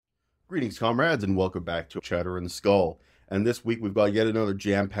Greetings, comrades, and welcome back to Chatter in the Skull. And this week we've got yet another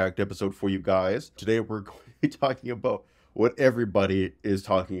jam-packed episode for you guys. Today we're going to be talking about what everybody is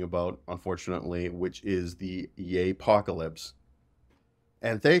talking about, unfortunately, which is the Ye-Pocalypse.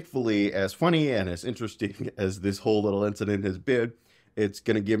 And thankfully, as funny and as interesting as this whole little incident has been, it's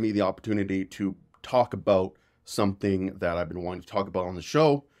going to give me the opportunity to talk about something that I've been wanting to talk about on the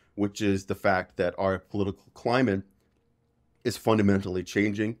show, which is the fact that our political climate is fundamentally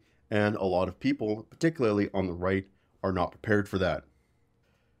changing. And a lot of people, particularly on the right, are not prepared for that.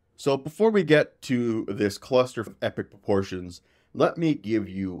 So before we get to this cluster of epic proportions, let me give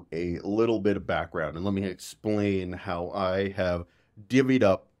you a little bit of background and let me explain how I have divvied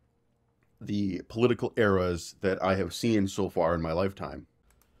up the political eras that I have seen so far in my lifetime.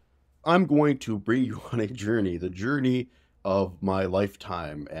 I'm going to bring you on a journey, the journey of my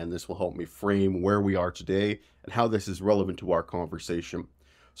lifetime, and this will help me frame where we are today and how this is relevant to our conversation.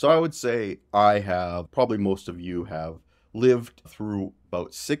 So I would say probably most of you have lived through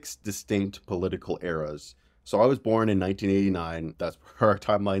about 6 distinct political eras. So I was born in 1989. That's where our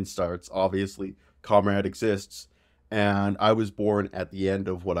timeline starts. Obviously, Comrade exists. And I was born at the end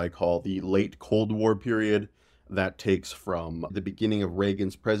of what I call the late Cold War period. That takes from the beginning of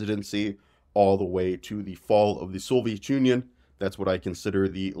Reagan's presidency all the way to the fall of the Soviet Union. That's what I consider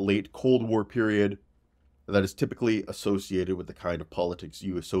the late Cold War period. That is typically associated with the kind of politics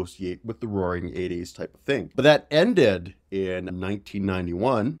you associate with the Roaring 80s type of thing. But that ended in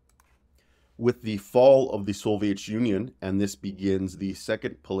 1991 with the fall of the Soviet Union, and this begins the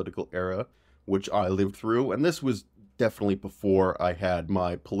second political era, which I lived through. And this was definitely before I had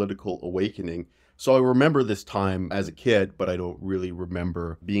my political awakening. So I remember this time as a kid, but I don't really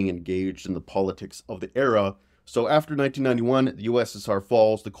remember being engaged in the politics of the era. So after 1991, the USSR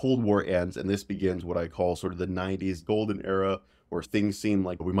falls, the Cold War ends, and this begins what I call sort of the 90s golden era, where things seem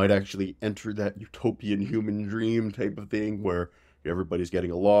like we might actually enter that utopian human dream type of thing, where everybody's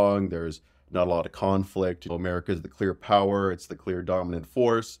getting along, there's not a lot of conflict, America's the clear power, it's the clear dominant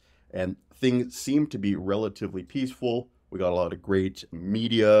force, and things seem to be relatively peaceful. We got a lot of great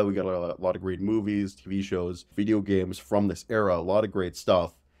media, we got a lot of great movies, TV shows, video games from this era, a lot of great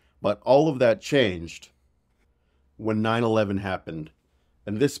stuff. But all of that changed when 9/11 happened.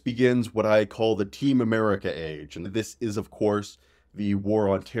 And this begins what I call the Team America age. And this is, of course, the War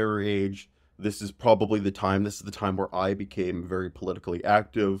on Terror age. This is the time where I became very politically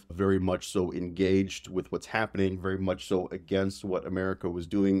active, very much so engaged with what's happening, very much so against what America was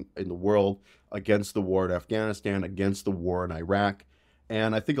doing in the world, against the war in Afghanistan, against the war in Iraq.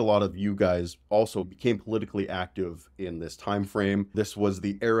 And I think a lot of you guys also became politically active in this time frame. This was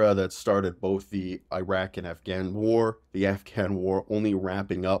the era that started both the Iraq and Afghan war, the Afghan war only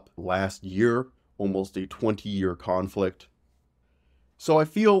wrapping up last year, almost a 20-year conflict. So I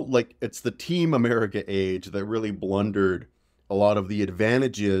feel like it's the Team America age that really blundered a lot of the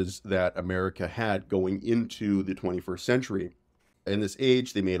advantages that America had going into the 21st century. In this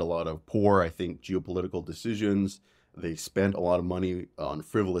age, they made a lot of poor, I think, geopolitical decisions. They spent a lot of money on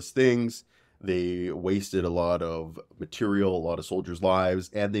frivolous things. They wasted a lot of material, a lot of soldiers'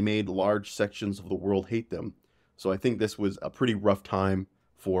 lives, and they made large sections of the world hate them. So I think this was a pretty rough time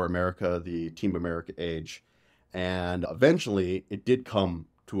for America, the Team America age. And eventually, it did come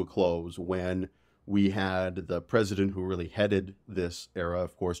to a close when we had the president who really headed this era,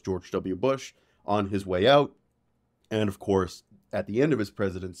 of course, George W. Bush, on his way out. And of course, at the end of his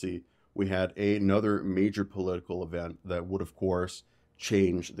presidency, we had another major political event that would, of course,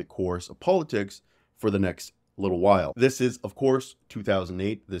 change the course of politics for the next little while. This is, of course,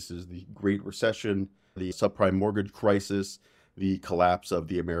 2008. This is the Great Recession, the subprime mortgage crisis, the collapse of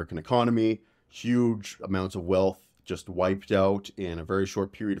the American economy, huge amounts of wealth just wiped out in a very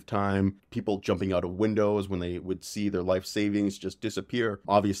short period of time, people jumping out of windows when they would see their life savings just disappear.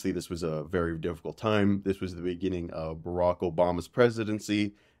 Obviously, this was a very difficult time. This was the beginning of Barack Obama's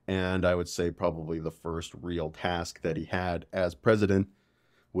presidency, and I would say probably the first real task that he had as president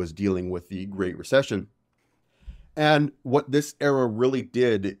was dealing with the Great Recession. And what this era really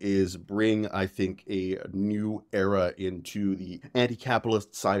did is bring, I think, a new era into the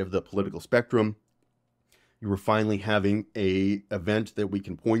anti-capitalist side of the political spectrum. You were finally having an event that we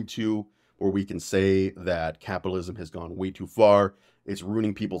can point to where we can say that capitalism has gone way too far. It's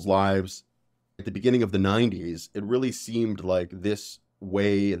ruining people's lives. At the beginning of the 90s, it really seemed like this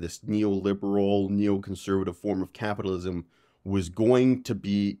way, this neoliberal, neoconservative form of capitalism was going to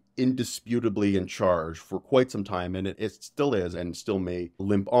be indisputably in charge for quite some time, and it still is and still may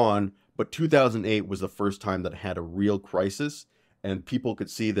limp on. But 2008 was the first time that it had a real crisis, and people could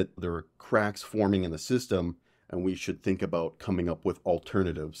see that there are cracks forming in the system, and we should think about coming up with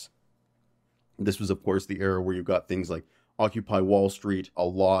alternatives. This was, of course, the era where you got things like Occupy Wall Street, a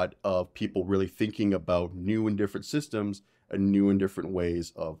lot of people really thinking about new and different systems and new and different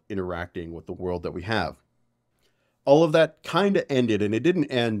ways of interacting with the world that we have. All of that kind of ended, and it didn't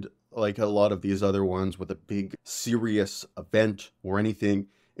end like a lot of these other ones with a big serious event or anything.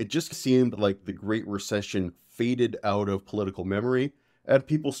 It just seemed like the Great Recession faded out of political memory and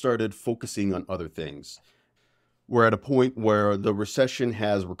people started focusing on other things. We're at a point where the recession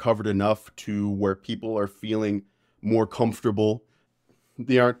has recovered enough to where people are feeling more comfortable.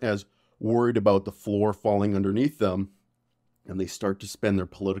 They aren't as worried about the floor falling underneath them, and they start to spend their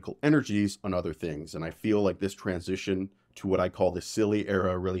political energies on other things. And I feel like this transition to what I call the silly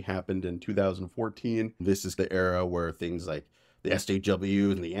era really happened in 2014. This is the era where things like the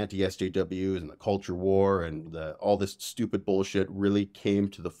SJWs and the anti-SJWs and the culture war and all this stupid bullshit really came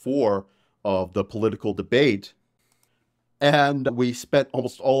to the fore of the political debate. And we spent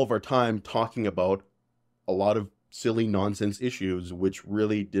almost all of our time talking about a lot of silly nonsense issues, which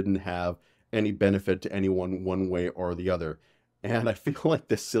really didn't have any benefit to anyone one way or the other. And I feel like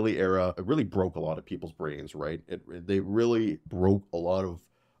this silly era, it really broke a lot of people's brains, right? They really broke a lot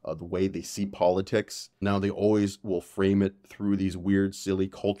of the way they see politics. Now they always will frame it through these weird, silly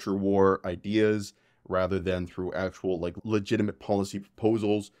culture war ideas rather than through actual, like, legitimate policy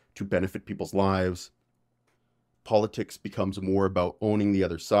proposals to benefit people's lives. Politics becomes more about owning the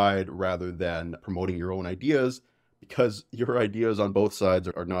other side rather than promoting your own ideas, because your ideas on both sides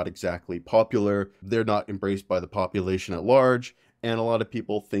are not exactly popular. They're not embraced by the population at large, and a lot of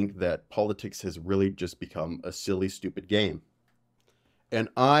people think that politics has really just become a silly, stupid game. And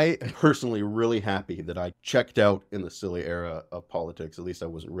I am personally really happy that I checked out in the silly era of politics. At least I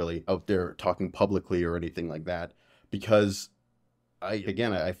wasn't really out there talking publicly or anything like that, because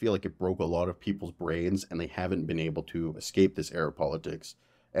I feel like it broke a lot of people's brains and they haven't been able to escape this era of politics.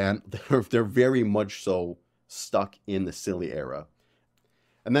 And they're very much so stuck in the silly era.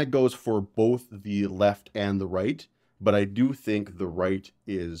 And that goes for both the left and the right. But I do think the right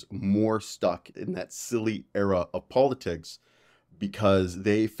is more stuck in that silly era of politics because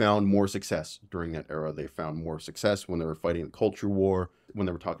they found more success during that era. They found more success when they were fighting the culture war, when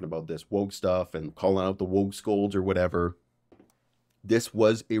they were talking about this woke stuff and calling out the woke scolds or whatever. This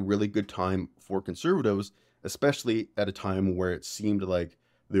was a really good time for conservatives, especially at a time where it seemed like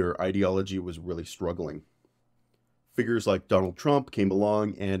their ideology was really struggling. Figures like Donald Trump came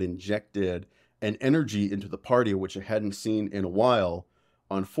along and injected an energy into the party, which I hadn't seen in a while.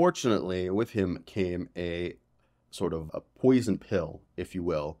 Unfortunately, with him came a sort of a poison pill, if you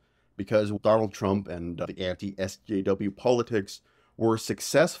will, because Donald Trump and the anti-SJW politics were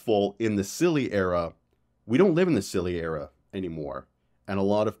successful in the silly era. We don't live in the silly era anymore, and a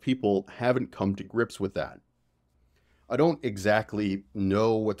lot of people haven't come to grips with that. I don't exactly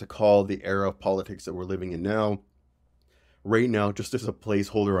know what to call the era of politics that we're living in now. Right now, just as a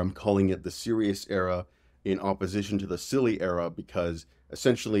placeholder, I'm calling it the serious era in opposition to the silly era, because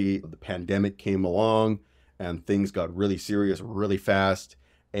essentially the pandemic came along and things got really serious really fast,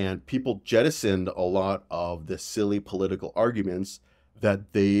 and people jettisoned a lot of the silly political arguments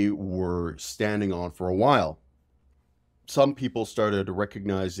that they were standing on for a while. Some people started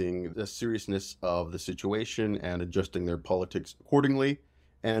recognizing the seriousness of the situation and adjusting their politics accordingly,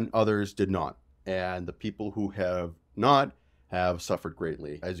 and others did not. And the people who have not have suffered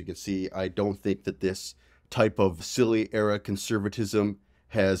greatly. As you can see, I don't think that this type of silly era conservatism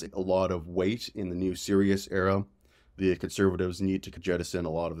has a lot of weight in the new serious era. The conservatives need to jettison a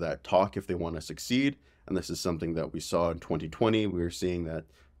lot of that talk if they want to succeed. And this is something that we saw in 2020. We were seeing that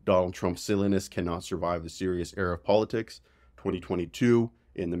Donald Trump's silliness cannot survive the serious era of politics. 2022,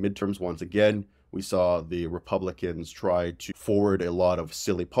 in the midterms, once again, we saw the Republicans try to forward a lot of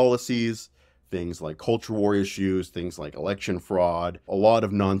silly policies, things like culture war issues, things like election fraud, a lot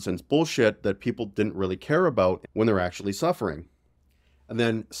of nonsense bullshit that people didn't really care about when they're actually suffering. And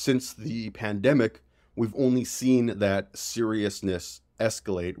then since the pandemic, we've only seen that seriousness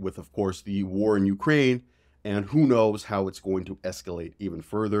escalate with, of course, the war in Ukraine, and who knows how it's going to escalate even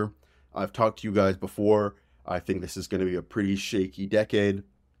further. I've talked to you guys before. I think this is going to be a pretty shaky decade.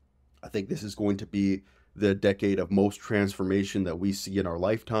 I think this is going to be the decade of most transformation that we see in our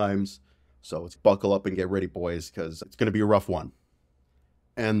lifetimes. So let's buckle up and get ready, boys, because it's going to be a rough one.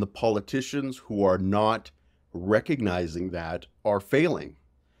 And the politicians who are not recognizing that are failing.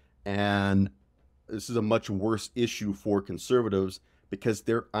 And this is a much worse issue for conservatives because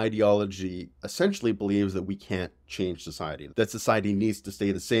their ideology essentially believes that we can't change society. That society needs to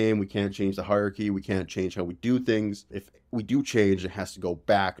stay the same. We can't change the hierarchy. We can't change how we do things. If we do change, it has to go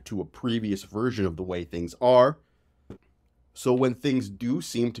back to a previous version of the way things are. So when things do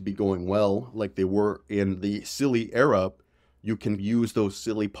seem to be going well, like they were in the silly era, you can use those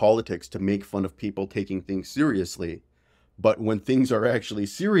silly politics to make fun of people taking things seriously. But when things are actually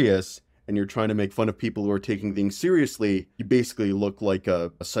serious and you're trying to make fun of people who are taking things seriously, you basically look like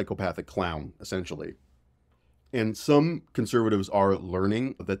a psychopathic clown, essentially. And some conservatives are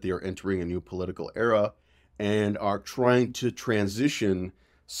learning that they are entering a new political era and are trying to transition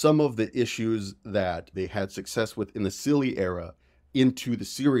some of the issues that they had success with in the silly era into the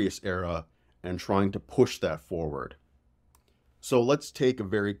serious era and trying to push that forward. So let's take a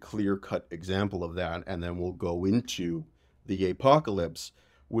very clear-cut example of that, and then we'll go into the Ye-Pocalypse,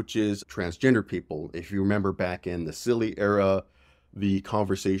 which is transgender people. If you remember back in the silly era, the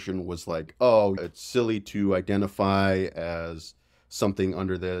conversation was like, oh, it's silly to identify as something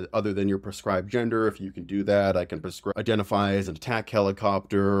other than your prescribed gender. If you can do that, I can identify as an attack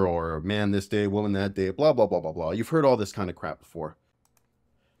helicopter or man this day, woman that day, blah, blah, blah, blah, blah. You've heard all this kind of crap before.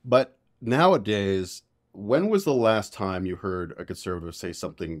 But nowadays, when was the last time you heard a conservative say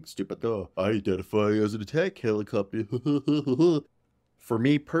something stupid? Oh, I identify as an attack helicopter. For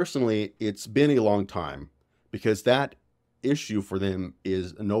me personally, it's been a long time, because that issue for them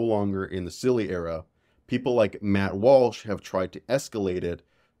is no longer in the silly era. People like Matt Walsh have tried to escalate it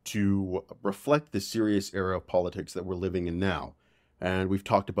to reflect the serious era of politics that we're living in now. And we've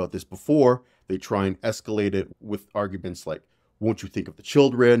talked about this before. They try and escalate it with arguments like, won't you think of the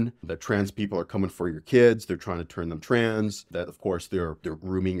children, that trans people are coming for your kids, they're trying to turn them trans, that of course they're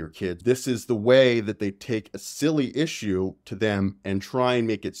grooming your kids. This is the way that they take a silly issue to them and try and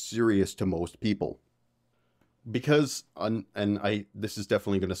make it serious to most people. Because, this is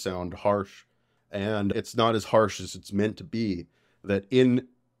definitely going to sound harsh, and it's not as harsh as it's meant to be, that in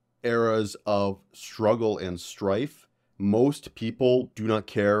eras of struggle and strife, most people do not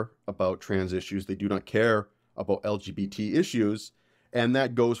care about trans issues. They do not care about LGBT issues, and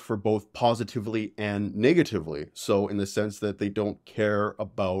that goes for both positively and negatively. So in the sense that they don't care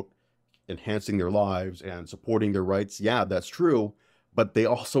about enhancing their lives and supporting their rights, yeah, that's true, but they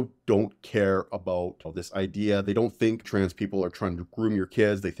also don't care about this idea. They don't think trans people are trying to groom your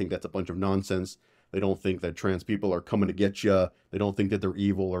kids. They think that's a bunch of nonsense. They don't think that trans people are coming to get you. They don't think that they're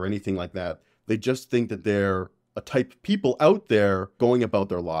evil or anything like that. They just think that they're a type of people out there going about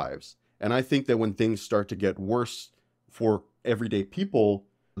their lives. And I think that when things start to get worse for everyday people,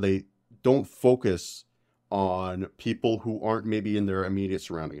 they don't focus on people who aren't maybe in their immediate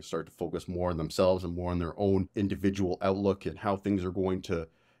surroundings, start to focus more on themselves and more on their own individual outlook and how things are going to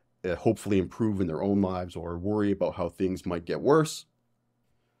hopefully improve in their own lives, or worry about how things might get worse.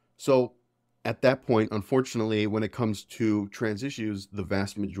 So at that point, unfortunately, when it comes to trans issues, the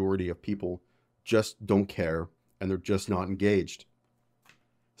vast majority of people just don't care, and they're just not engaged.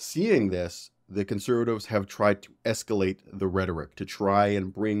 Seeing this, the conservatives have tried to escalate the rhetoric to try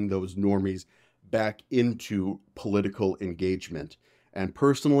and bring those normies back into political engagement. And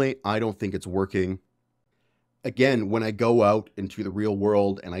personally, I don't think it's working. Again, when I go out into the real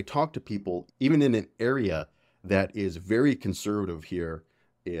world and I talk to people, even in an area that is very conservative here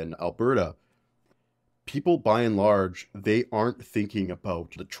in Alberta, people by and large, they aren't thinking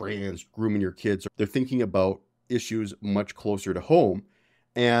about the trans, grooming your kids. They're thinking about issues much closer to home.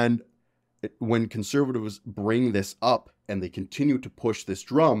 And when conservatives bring this up and they continue to push this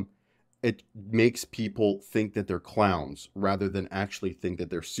drum, it makes people think that they're clowns rather than actually think that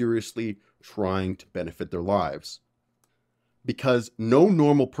they're seriously trying to benefit their lives. Because no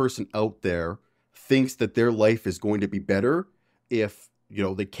normal person out there thinks that their life is going to be better if,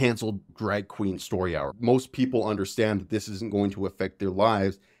 they canceled Drag Queen Story Hour. Most people understand that this isn't going to affect their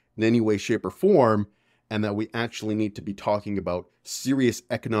lives in any way, shape, or form, and that we actually need to be talking about serious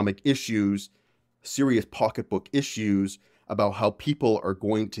economic issues, serious pocketbook issues, about how people are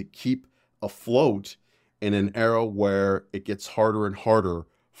going to keep afloat in an era where it gets harder and harder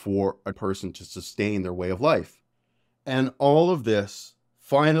for a person to sustain their way of life. And all of this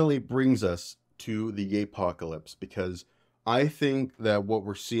finally brings us to the Ye-Pocalypse, because I think that what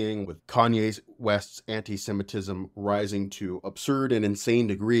we're seeing with Kanye West's anti-Semitism rising to absurd and insane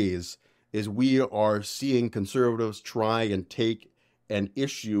degrees is we are seeing conservatives try and take an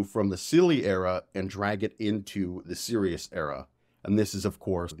issue from the silly era and drag it into the serious era. And this is, of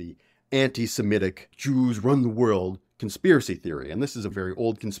course, the anti-Semitic Jews run the world conspiracy theory. And this is a very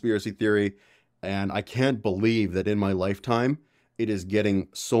old conspiracy theory, and I can't believe that in my lifetime it is getting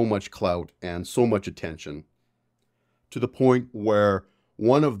so much clout and so much attention, to the point where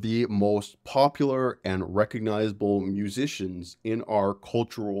one of the most popular and recognizable musicians in our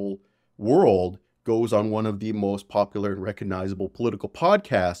cultural world goes on one of the most popular and recognizable political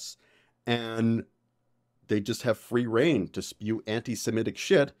podcasts and they just have free reign to spew anti-Semitic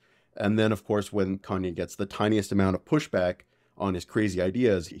shit. And then, of course, when Kanye gets the tiniest amount of pushback on his crazy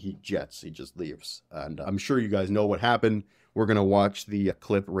ideas, he just leaves. And I'm sure you guys know what happened. We're going to watch the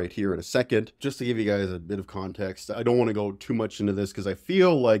clip right here in a second. Just to give you guys a bit of context, I don't want to go too much into this because I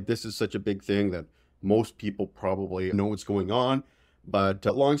feel like this is such a big thing that most people probably know what's going on. But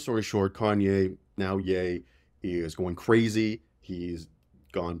long story short, Kanye, now Ye, is going crazy. He's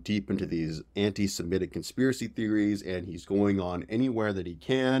gone deep into these anti-Semitic conspiracy theories, and he's going on anywhere that he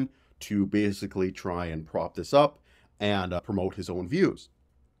can to basically try and prop this up and promote his own views.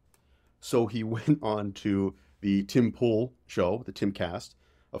 So he went on to the Tim Pool show, the Timcast,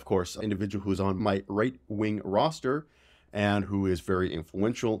 of course, an individual who's on my right-wing roster and who is very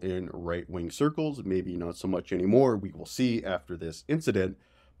influential in right-wing circles, maybe not so much anymore, we will see after this incident.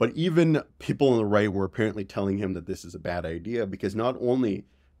 But even people on the right were apparently telling him that this is a bad idea, because not only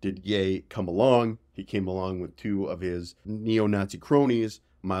did Ye come along, he came along with two of his neo-Nazi cronies,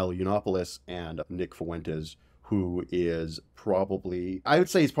 Milo Yiannopoulos and Nick Fuentes, who is probably, I would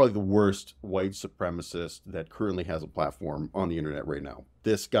say he's probably the worst white supremacist that currently has a platform on the internet right now.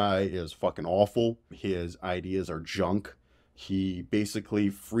 This guy is fucking awful. His ideas are junk. He basically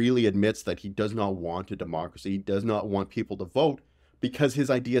freely admits that he does not want a democracy. He does not want people to vote because his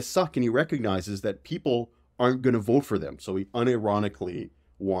ideas suck, and he recognizes that people aren't going to vote for them. So he unironically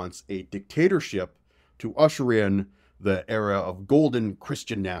wants a dictatorship to usher in the era of golden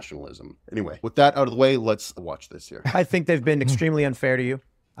Christian nationalism. Anyway, with that out of the way, let's watch this here. I think they've been extremely unfair to you.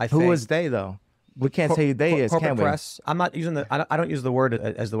 Who was they, though? We can't say who they is, corporate can we? press. I'm not using I don't use the word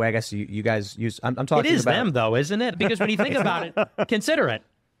as the way I guess you guys use. I'm talking It is about them, though, isn't it? Because when you think about it, consider it.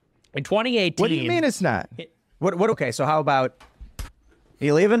 In 2018... What do you mean it's not? What? Okay, so how about... Are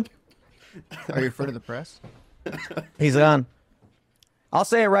you leaving? Are you referring to the press? He's gone. I'll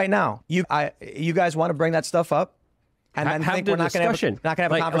say it right now. You guys want to bring that stuff up? And then have think the we're not going to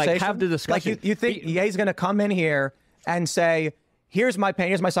have a conversation? have the discussion. Like you think Ye's going to come in here and say, here's my pain,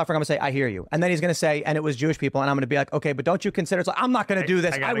 here's my suffering. I'm going to say, I hear you. And then he's going to say, and it was Jewish people. And I'm going to be like, okay, but don't you consider... So I'm not going to do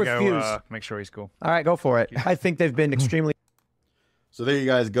this. I refuse. Go, make sure he's cool. All right, go for it. I think they've been extremely... So there you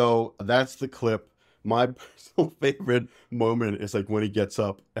guys go. That's the clip. My personal favorite moment is like when he gets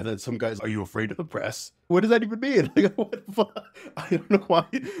up and then some guy's, are you afraid of the press? What does that even mean? Like, what the fuck? I don't know why.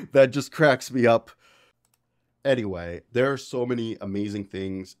 That just cracks me up. Anyway, there are so many amazing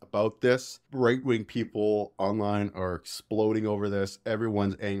things about this. Right-wing people online are exploding over this.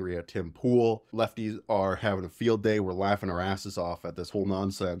 Everyone's angry at Tim Pool. Lefties are having a field day. We're laughing our asses off at this whole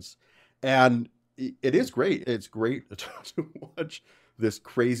nonsense. And it is great. It's great to watch this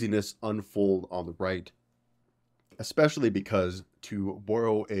craziness unfold on the right. Especially because, to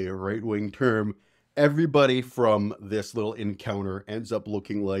borrow a right-wing term, everybody from this little encounter ends up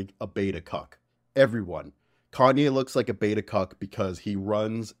looking like a beta cuck. Everyone. Kanye looks like a beta cuck because he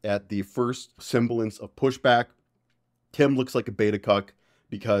runs at the first semblance of pushback. Tim looks like a beta cuck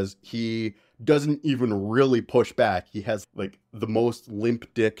because he doesn't even really push back. He has like the most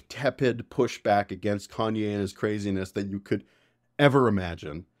limp dick, tepid pushback against Kanye and his craziness that you could ever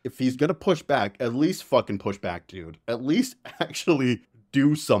imagine. If he's gonna push back, at least fucking push back, dude. At least actually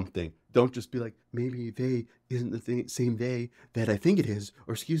do something. Don't just be like, maybe they isn't the same they that I think it is,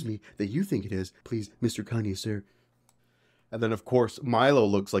 or excuse me, that you think it is. Please, Mr. Kanye, sir. And then, of course, Milo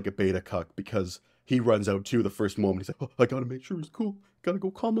looks like a beta cuck because he runs out too the first moment. He's like, oh, I gotta make sure he's cool. Gotta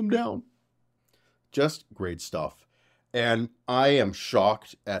go calm him down. Just great stuff. And I am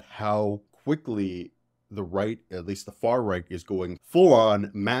shocked at how quickly the right, at least the far right, is going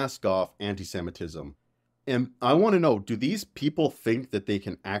full-on mask-off anti-Semitism. And I want to know, do these people think that they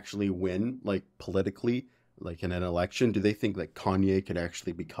can actually win, like, politically, like in an election? Do they think that Kanye can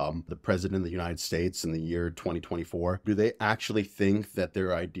actually become the president of the United States in the year 2024? Do they actually think that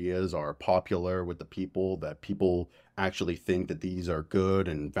their ideas are popular with the people, that people actually think that these are good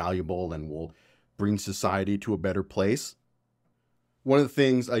and valuable and will bring society to a better place? One of the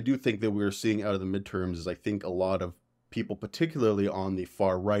things I do think that we're seeing out of the midterms is I think a lot of people, particularly on the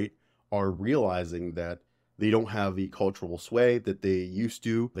far right, are realizing that they don't have the cultural sway that they used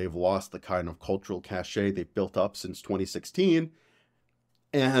to. They've lost the kind of cultural cachet they've built up since 2016.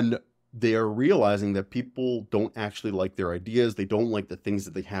 And they are realizing that people don't actually like their ideas. They don't like the things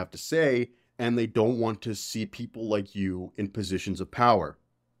that they have to say. And they don't want to see people like you in positions of power.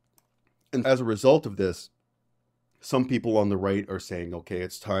 And as a result of this, some people on the right are saying, okay,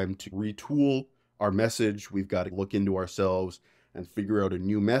 it's time to retool our message. We've got to look into ourselves and figure out a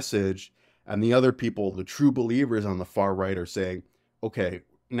new message. And the other people, the true believers on the far right, are saying, okay,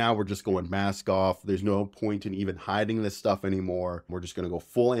 now we're just going mask off. There's no point in even hiding this stuff anymore. We're just going to go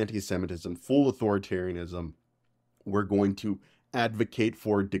full anti-Semitism, full authoritarianism. We're going to advocate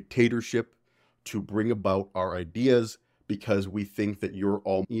for dictatorship to bring about our ideas because we think that you're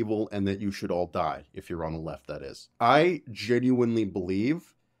all evil and that you should all die, if you're on the left, that is. I genuinely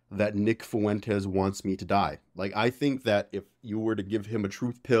believe that Nick Fuentes wants me to die. Like, I think that if you were to give him a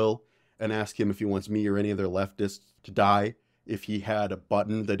truth pill and ask him if he wants me or any other leftists to die, if he had a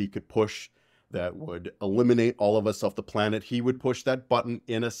button that he could push that would eliminate all of us off the planet, he would push that button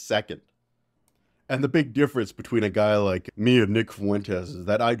in a second. And the big difference between a guy like me and Nick Fuentes is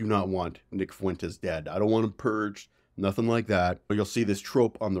that I do not want Nick Fuentes dead. I don't want him purged, nothing like that. But you'll see this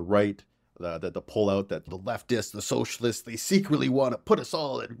trope on the right, that the pull out that the leftists, the socialists, they secretly want to put us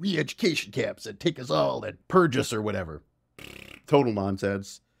all in re-education camps and take us all and purge us or whatever. Total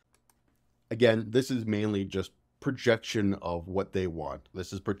nonsense. Again, this is mainly just projection of what they want.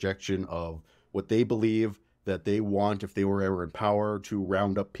 This is projection of what they believe that they want if they were ever in power, to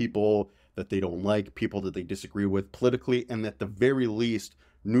round up people that they don't like, people that they disagree with politically, and at the very least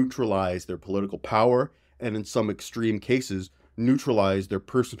neutralize their political power, and in some extreme cases neutralize their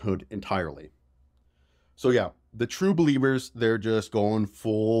personhood entirely. So yeah, the true believers, they're just going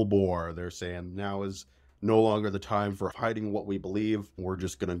full bore. They're saying now is no longer the time for hiding what we believe. We're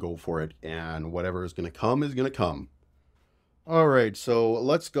just going to go for it, and whatever is going to come is going to come. All right, so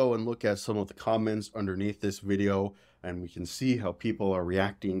let's go and look at some of the comments underneath this video, and we can see how people are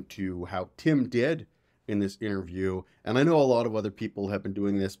reacting to how Tim did in this interview. And I know a lot of other people have been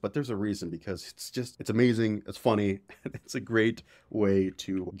doing this, but there's a reason, because it's amazing, it's funny, and it's a great way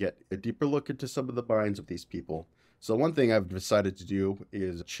to get a deeper look into some of the minds of these people. So one thing I've decided to do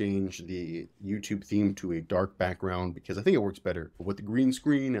is change the YouTube theme to a dark background, because I think it works better with the green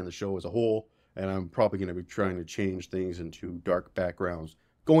screen and the show as a whole. And I'm probably going to be trying to change things into dark backgrounds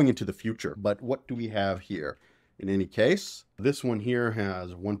going into the future. But what do we have here? In any case, this one here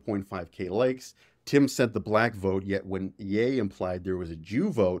has 1.5k likes. Tim said the black vote, yet when Ye implied there was a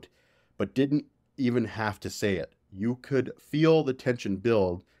Jew vote, but didn't even have to say it. You could feel the tension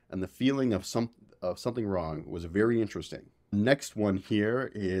build, and the feeling of something wrong was very interesting. Next one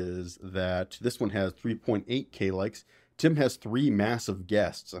here is that this one has 3.8k likes. Tim has 3 massive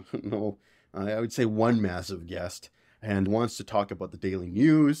guests. I don't know. I would say 1 massive guest, and wants to talk about the daily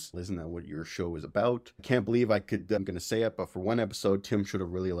news. Isn't that what your show is about? I can't believe I'm going to say it, but for one episode, Tim should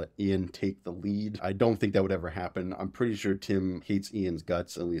have really let Ian take the lead. I don't think that would ever happen. I'm pretty sure Tim hates Ian's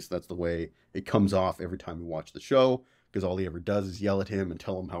guts. At least that's the way it comes off every time we watch the show, because all he ever does is yell at him and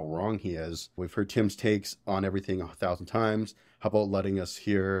tell him how wrong he is. We've heard Tim's takes on everything 1,000 times. How about letting us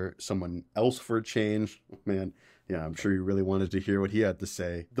hear someone else for a change? Man, yeah, I'm sure you really wanted to hear what he had to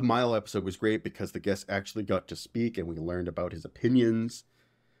say. The Mile episode was great because the guest actually got to speak and we learned about his opinions.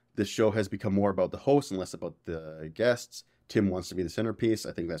 This show has become more about the host and less about the guests. Tim wants to be the centerpiece.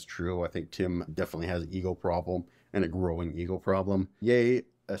 I think that's true. I think Tim definitely has an ego problem, and a growing ego problem. Ye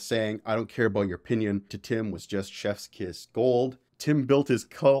saying, I don't care about your opinion, to Tim was just chef's kiss gold. Tim built his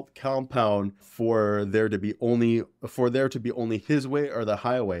cult compound for there to be only his way or the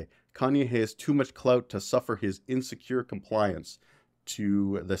highway. Kanye has too much clout to suffer his insecure compliance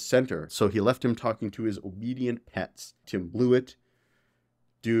to the center, so he left him talking to his obedient pets. Tim blew it.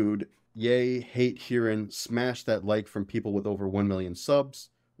 Dude, Ye, hate hearing, smash that like from people with over 1 million subs.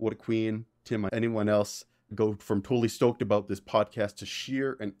 What a queen. Tim, anyone else go from totally stoked about this podcast to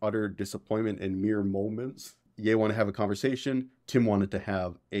sheer and utter disappointment in mere moments. Ye want to have a conversation. Tim wanted to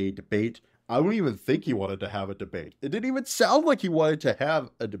have a debate. I don't even think he wanted to have a debate. It didn't even sound like he wanted to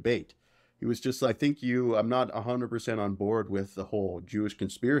have a debate. He was just, I'm not 100% on board with the whole Jewish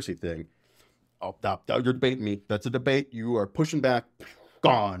conspiracy thing. Oh, you're debating me. That's a debate. You are pushing back.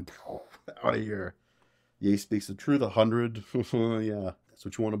 Gone. Out of here. Ye speaks the truth 100. Yeah, that's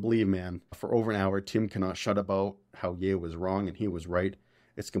what you want to believe, man. For over an hour, Tim cannot shut about how Ye was wrong and he was right.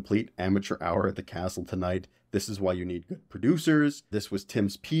 It's complete amateur hour at the castle tonight. This is why you need good producers. This was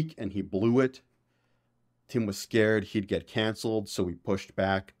Tim's peak and he blew it. Tim was scared he'd get canceled, so he pushed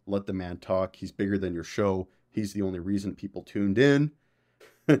back. Let the man talk. He's bigger than your show. He's the only reason people tuned in.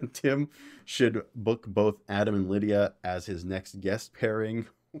 Tim should book both Adam and Lydia as his next guest pairing.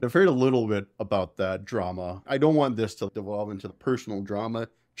 I've heard a little bit about that drama. I don't want this to devolve into the personal drama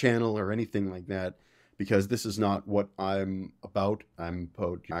channel or anything like that, because this is not what I'm about. I'm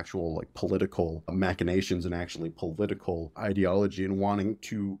about actual political machinations and actually political ideology and wanting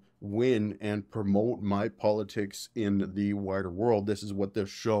to win and promote my politics in the wider world. This is what this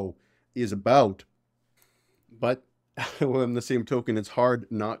show is about. But on the same token, it's hard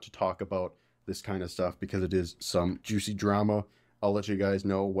not to talk about this kind of stuff because it is some juicy drama. I'll let you guys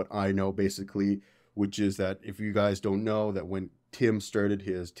know what I know basically, which is that if you guys don't know, that when Tim started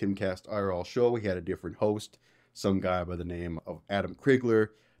his Timcast IRL show, he had a different host, some guy by the name of Adam Krigler.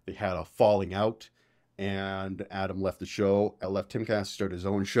 They had a falling out, and Adam left the show, left Timcast, started his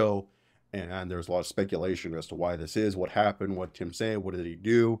own show, and there's a lot of speculation as to why this is, what happened, what Tim said, what did he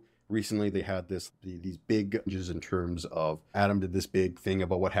do. Recently, they had these big changes in terms of Adam did this big thing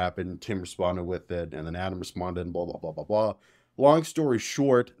about what happened, Tim responded with it, and then Adam responded, and blah, blah, blah, blah, blah. Long story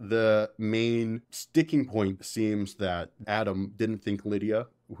short, the main sticking point seems that Adam didn't think Lydia,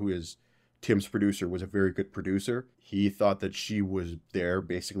 who is Tim's producer, was a very good producer. He thought that she was there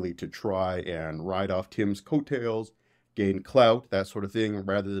basically to try and ride off Tim's coattails, gain clout, that sort of thing,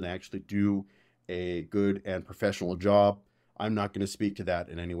 rather than actually do a good and professional job. I'm not going to speak to that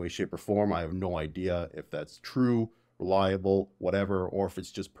in any way, shape, or form. I have no idea if that's true, reliable, whatever, or if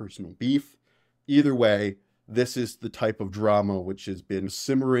it's just personal beef. Either way, this is the type of drama which has been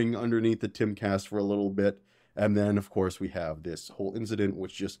simmering underneath the Timcast for a little bit. And then, of course, we have this whole incident,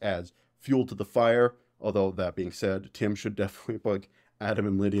 which just adds fuel to the fire. Although, that being said, Tim should definitely book Adam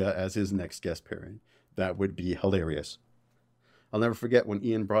and Lydia as his next guest pairing. That would be hilarious. I'll never forget when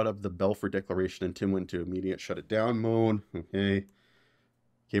Ian brought up the Balfour Declaration and Tim went to immediate shut it down mode. Okay.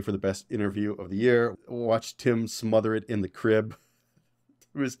 For the best interview of the year. Watched Tim smother it in the crib.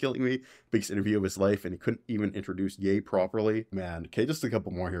 It was killing me. Biggest interview of his life, and he couldn't even introduce Ye properly. Man, okay, just a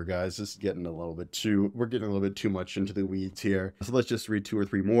couple more here, guys. This is getting we're getting a little bit too much into the weeds here. So let's just read 2 or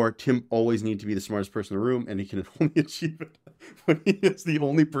 3 more. Tim always needs to be the smartest person in the room, and he can only achieve it when he is the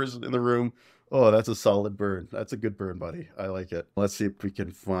only person in the room. Oh, that's a solid burn. That's a good burn, buddy. I like it. Let's see if we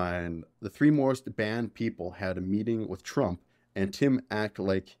can find the 3 most banned people had a meeting with Trump, and Tim act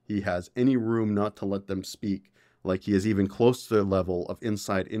like he has any room not to let them speak, like he is even close to their level of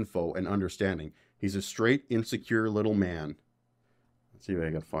inside info and understanding. He's a straight, insecure little man. Let's see if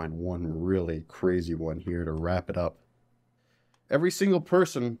I can find one really crazy one here to wrap it up. Every single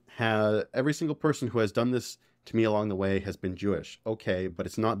person who has done this to me along the way has been Jewish. Okay, but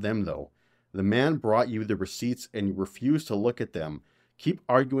it's not them though. The man brought you the receipts and you refuse to look at them. Keep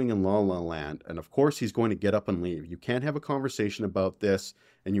arguing in La La Land, and of course he's going to get up and leave. You can't have a conversation about this,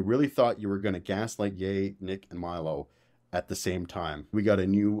 and you really thought you were going to gaslight Ye, Nick, and Milo at the same time. We got a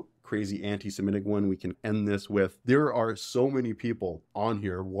new crazy anti-Semitic one we can end this with. There are so many people on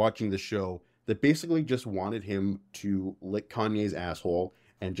here watching the show that basically just wanted him to lick Kanye's asshole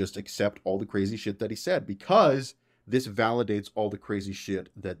and just accept all the crazy shit that he said, because this validates all the crazy shit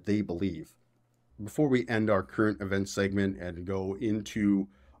that they believe. Before we end our current event segment and go into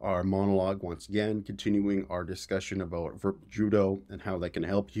our monologue once again, continuing our discussion about verbal judo and how that can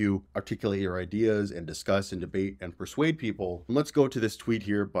help you articulate your ideas and discuss and debate and persuade people, let's go to this tweet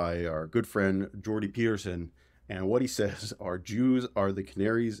here by our good friend Jordy Peterson. And what he says are, Jews are the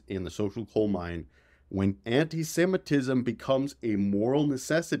canaries in the social coal mine. When anti-Semitism becomes a moral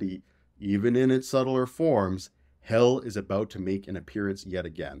necessity, even in its subtler forms, hell is about to make an appearance yet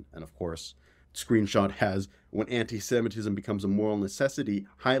again. And of course, screenshot has when anti-Semitism becomes a moral necessity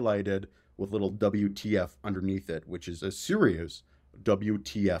highlighted with little WTF underneath it, which is a serious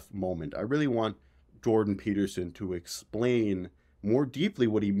WTF moment. I really want Jordan Peterson to explain more deeply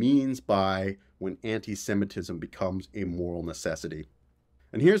what he means by when anti-Semitism becomes a moral necessity.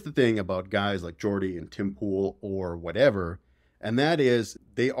 And here's the thing about guys like Jordy and Tim Pool or whatever, and that is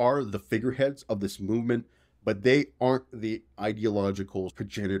they are the figureheads of this movement, but they aren't the ideological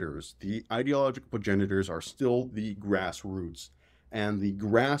progenitors. The ideological progenitors are still the grassroots. And the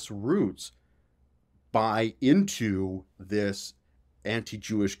grassroots buy into this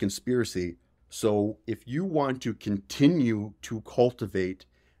anti-Jewish conspiracy. So if you want to continue to cultivate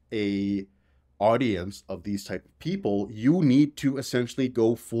a audience of these type of people, you need to essentially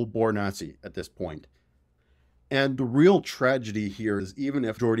go full-bore Nazi at this point. And the real tragedy here is even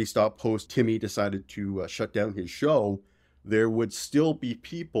if Jordy stopped post, Timmy decided to shut down his show, there would still be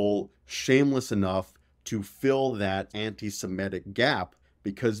people shameless enough to fill that anti-Semitic gap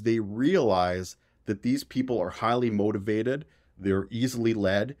because they realize that these people are highly motivated, they're easily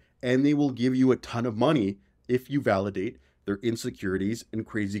led, and they will give you a ton of money if you validate their insecurities and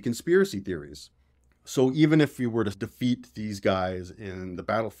crazy conspiracy theories. So even if we were to defeat these guys in the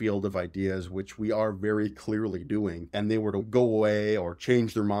battlefield of ideas, which we are very clearly doing, and they were to go away or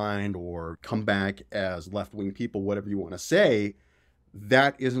change their mind or come back as left-wing people, whatever you want to say,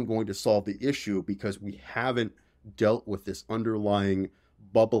 that isn't going to solve the issue because we haven't dealt with this underlying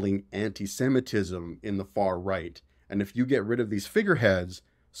bubbling anti-Semitism in the far right. And if you get rid of these figureheads,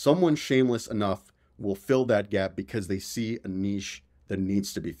 someone shameless enough will fill that gap because they see a niche that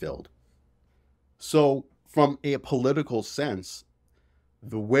needs to be filled. So from a political sense,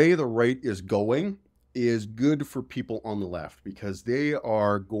 The way the right is going is good for people on the left because they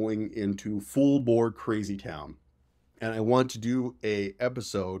are going into full bore crazy town. And I want to do a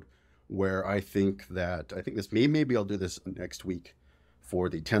episode where I think this maybe I'll do this next week for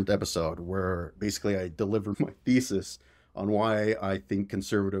the 10th episode, where basically I deliver my thesis on why I think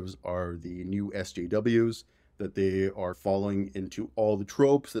conservatives are the new SJWs, that they are falling into all the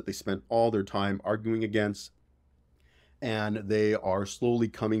tropes that they spent all their time arguing against, and they are slowly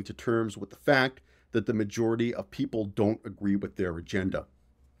coming to terms with the fact that the majority of people don't agree with their agenda.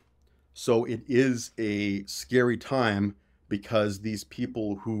 So it is a scary time because these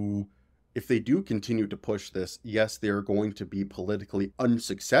people who, if they do continue to push this, yes, they're going to be politically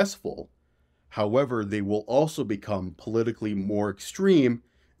unsuccessful. However, they will also become politically more extreme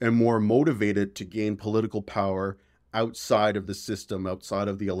and more motivated to gain political power outside of the system, outside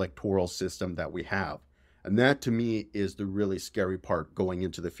of the electoral system that we have. And that, to me, is the really scary part going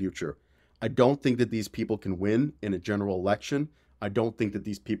into the future. I don't think that these people can win in a general election. I don't think that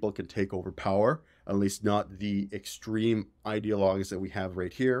these people can take over power, at least not the extreme ideologues that we have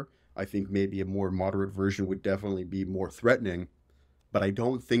right here. I think maybe a more moderate version would definitely be more threatening, but I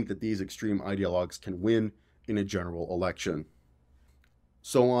don't think that these extreme ideologues can win in a general election.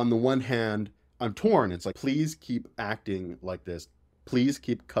 So on the one hand, I'm torn. It's like, please keep acting like this. Please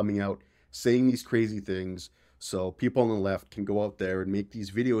keep coming out, saying these crazy things, so people on the left can go out there and make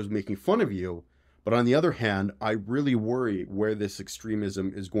these videos making fun of you. But on the other hand, I really worry where this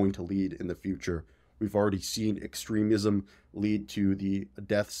extremism is going to lead in the future. We've already seen extremism lead to the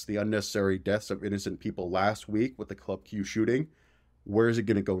unnecessary deaths of innocent people last week with the Club Q shooting. Where is it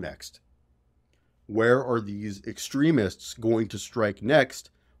going to go next? Where are these extremists going to strike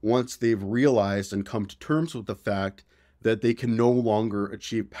next once they've realized and come to terms with the fact that they can no longer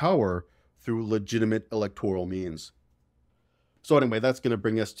achieve power through legitimate electoral means? So anyway, that's going to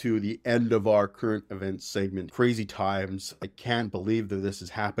bring us to the end of our current events segment. Crazy times. I can't believe that this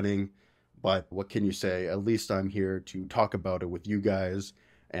is happening, but what can you say? At least I'm here to talk about it with you guys,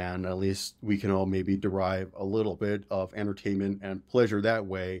 and at least we can all maybe derive a little bit of entertainment and pleasure that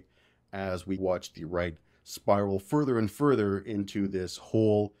way as we watch the right spiral further and further into this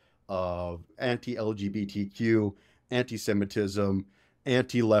hole of anti-LGBTQ, anti-Semitism,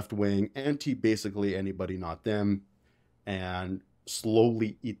 anti-left-wing, anti-basically anybody not them, and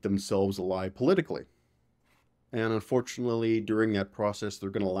slowly eat themselves alive politically. And unfortunately, during that process, they're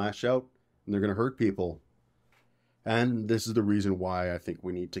going to lash out and they're going to hurt people. And this is the reason why I think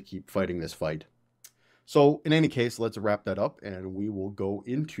we need to keep fighting this fight. So in any case, let's wrap that up and we will go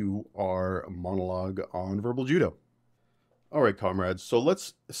into our monologue on verbal judo. All right, comrades. So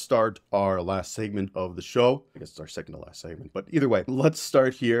let's start our last segment of the show. I guess it's our second to last segment, but either way, let's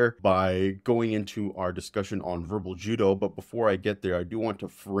start here by going into our discussion on verbal judo. But before I get there, I do want to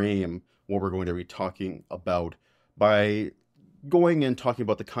frame what we're going to be talking about by going and talking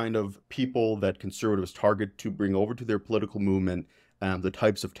about the kind of people that conservatives target to bring over to their political movement and the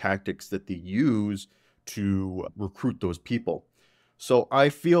types of tactics that they use to recruit those people. So I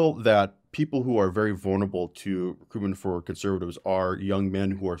feel that people who are very vulnerable to recruitment for conservatives are young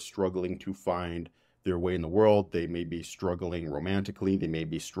men who are struggling to find their way in the world. They may be struggling romantically, they may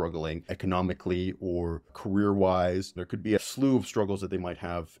be struggling economically or career-wise. There could be a slew of struggles that they might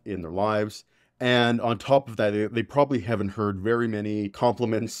have in their lives. And on top of that, they probably haven't heard very many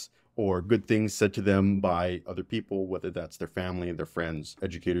compliments or good things said to them by other people, whether that's their family, their friends,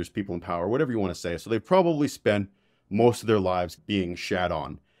 educators, people in power, whatever you want to say. So they've probably spent most of their lives being shat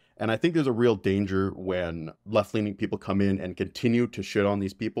on. And I think there's a real danger when left-leaning people come in and continue to shit on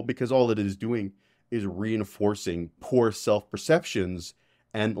these people, because all it is doing is reinforcing poor self-perceptions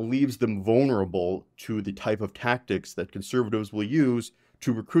and leaves them vulnerable to the type of tactics that conservatives will use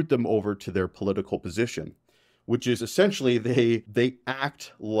to recruit them over to their political position, which is essentially they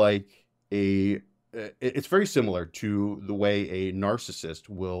act like it's very similar to the way a narcissist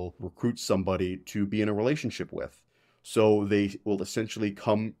will recruit somebody to be in a relationship with. So they will essentially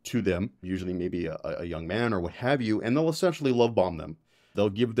come to them, usually maybe a young man or what have you, and they'll essentially love bomb them. They'll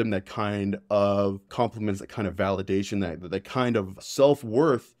give them that kind of compliments, that kind of validation, that kind of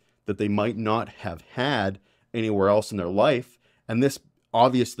self-worth that they might not have had anywhere else in their life. And this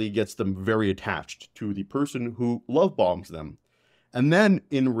obviously gets them very attached to the person who love bombs them. And then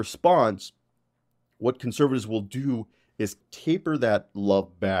in response, what conservatives will do is taper that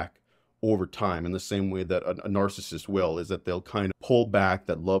love back over time, in the same way that a narcissist will, is that they'll kind of pull back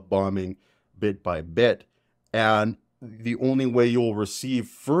that love bombing bit by bit. And the only way you'll receive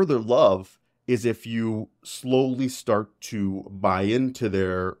further love is if you slowly start to buy into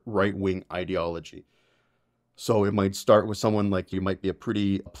their right-wing ideology. So it might start with someone like you might be a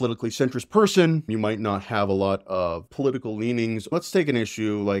pretty politically centrist person. You might not have a lot of political leanings. Let's take an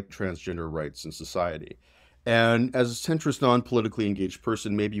issue like transgender rights in society. And as a centrist, non-politically engaged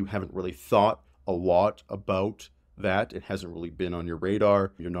person, maybe you haven't really thought a lot about that. It hasn't really been on your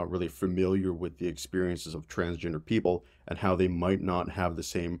radar. You're not really familiar with the experiences of transgender people and how they might not have the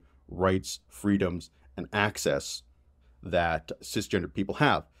same rights, freedoms, and access that cisgender people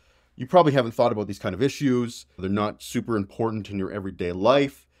have. You probably haven't thought about these kind of issues. They're not super important in your everyday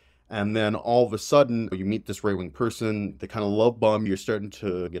life. And then all of a sudden, you meet this right-wing person, they kind of love bomb, you're starting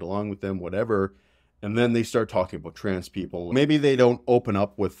to get along with them, whatever. And then they start talking about trans people. Maybe they don't open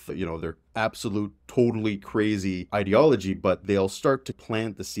up with, their absolute, totally crazy ideology, but they'll start to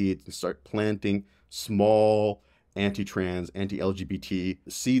plant the seeds and start planting small anti-trans, anti-LGBT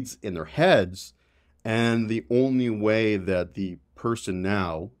seeds in their heads. And the only way that the person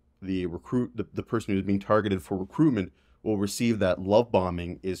now, the person who's being targeted for recruitment will receive that love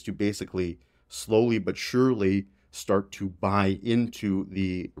bombing is to basically slowly but surely start to buy into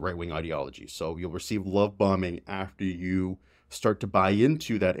the right-wing ideology. So you'll receive love bombing after you start to buy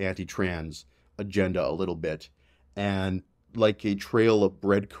into that anti-trans agenda a little bit. And like a trail of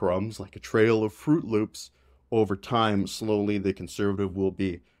breadcrumbs, like a trail of Fruit Loops, over time, slowly the conservative will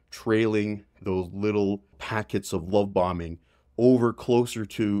be trailing those little packets of love bombing over closer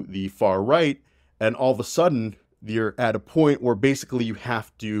to the far right. And all of a sudden, you're at a point where basically you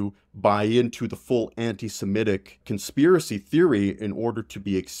have to buy into the full anti-Semitic conspiracy theory in order to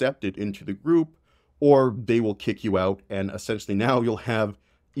be accepted into the group, or they will kick you out. And essentially now you'll have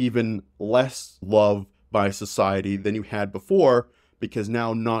even less love by society than you had before, because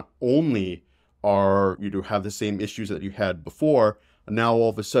now not only are you to have the same issues that you had before, now all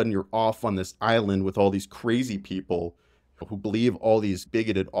of a sudden you're off on this island with all these crazy people who believe all these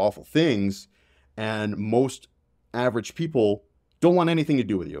bigoted, awful things, and most average people don't want anything to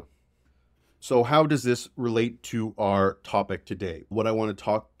do with you. So how does this relate to our topic today? What I want to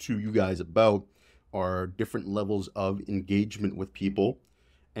talk to you guys about are different levels of engagement with people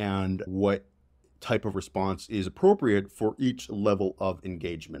and what type of response is appropriate for each level of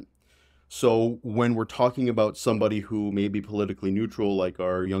engagement. So when we're talking about somebody who may be politically neutral, like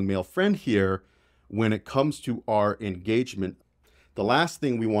our young male friend here, when it comes to our engagement, the last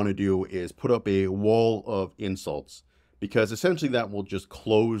thing we want to do is put up a wall of insults, because essentially that will just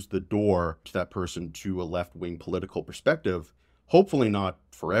close the door to that person to a left-wing political perspective, hopefully not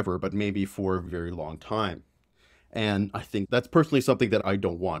forever, but maybe for a very long time. And I think that's personally something that I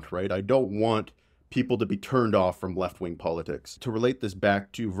don't want, right? I don't want people to be turned off from left-wing politics. To relate this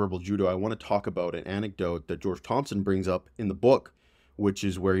back to verbal judo, I want to talk about an anecdote that George Thompson brings up in the book, which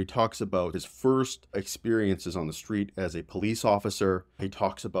is where he talks about his first experiences on the street as a police officer. He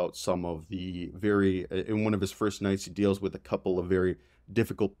talks about some of the in one of his first nights, he deals with a couple of very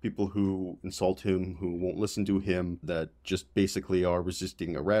difficult people who insult him, who won't listen to him, that just basically are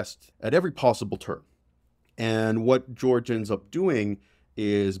resisting arrest at every possible turn. And what George ends up doing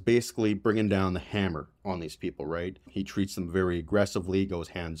is basically bringing down the hammer on these people, right? He treats them very aggressively, goes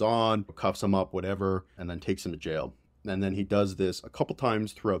hands-on, cuffs them up, whatever, and then takes them to jail. And then he does this a couple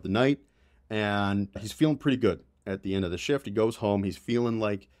times throughout the night, and he's feeling pretty good at the end of the shift. He goes home, he's feeling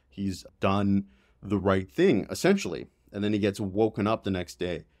like he's done the right thing, essentially. And then he gets woken up the next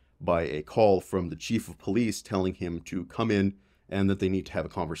day by a call from the chief of police telling him to come in and that they need to have a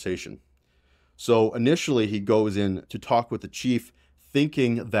conversation. So initially he goes in to talk with the chief,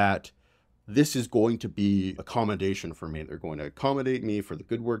 thinking that this is going to be accommodation for me. They're going to accommodate me for the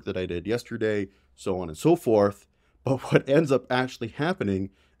good work that I did yesterday, so on and so forth. But what ends up actually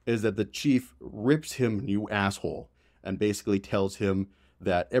happening is that the chief rips him a new asshole and basically tells him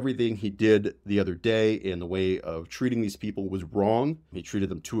that everything he did the other day in the way of treating these people was wrong. He treated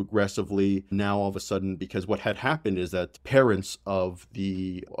them too aggressively. Now all of a sudden, because what had happened is that parents of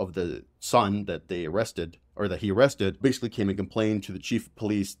the son that they arrested, or that he arrested, basically came and complained to the chief of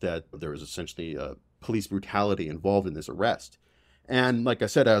police that there was essentially police brutality involved in this arrest. And like I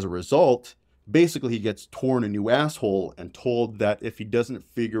said, as a result, basically he gets torn a new asshole and told that if he doesn't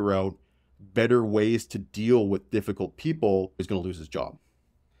figure out better ways to deal with difficult people, he's going to lose his job.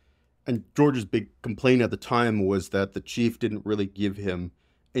 And George's big complaint at the time was that the chief didn't really give him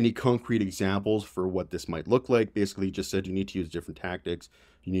any concrete examples for what this might look like. Basically, he just said you need to use different tactics,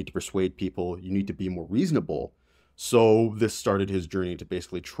 you need to persuade people, you need to be more reasonable. So this started his journey to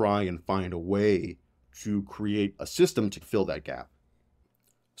basically try and find a way to create a system to fill that gap.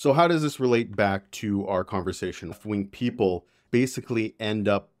 So how does this relate back to our conversation? Left-wing people basically end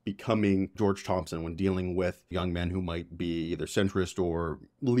up becoming George Thompson when dealing with young men who might be either centrist or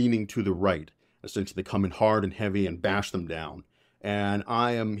leaning to the right. Essentially, they come in hard and heavy and bash them down. And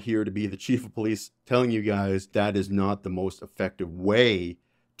I am here to be the chief of police telling you guys that is not the most effective way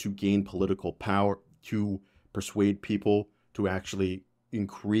to gain political power, to persuade people, to actually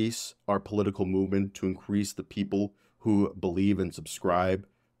increase our political movement, to increase the people who believe and subscribe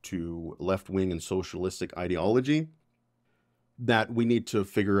to left-wing and socialistic ideology. That we need to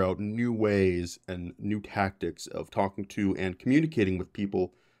figure out new ways and new tactics of talking to and communicating with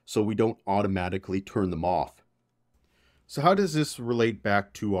people so we don't automatically turn them off. So how does this relate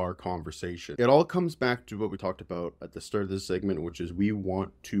back to our conversation? It all comes back to what we talked about at the start of this segment, which is we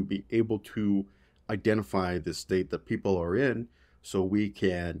want to be able to identify the state that people are in so we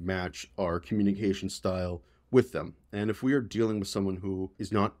can match our communication style with them. And if we are dealing with someone who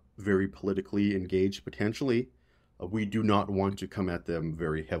is not very politically engaged potentially, we do not want to come at them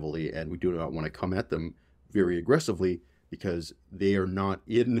very heavily, and we do not want to come at them very aggressively because they are not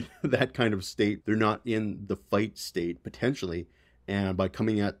in that kind of state. They're not in the fight state potentially, and by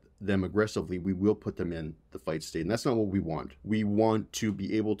coming at them aggressively, we will put them in the fight state, and that's not what we want. We want to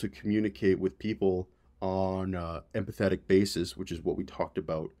be able to communicate with people on an empathetic basis, which is what we talked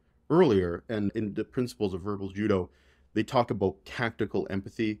about earlier. And in the principles of verbal judo, they talk about tactical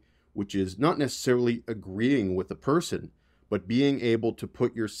empathy, which is not necessarily agreeing with the person, but being able to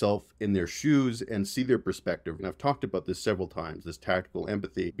put yourself in their shoes and see their perspective. And I've talked about this several times, this tactical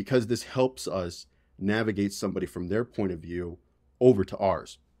empathy, because this helps us navigate somebody from their point of view over to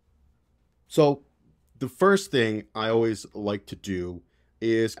ours. So the first thing I always like to do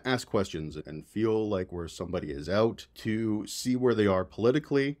is ask questions and feel like where somebody is out, to see where they are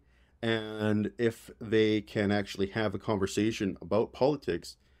politically, and if they can actually have a conversation about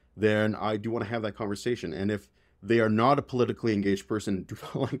politics, then I do want to have that conversation. And if they are not a politically engaged person and do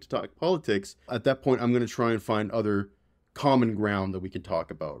not like to talk politics, at that point, I'm going to try and find other common ground that we can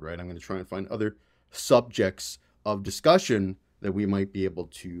talk about, right? I'm going to try and find other subjects of discussion that we might be able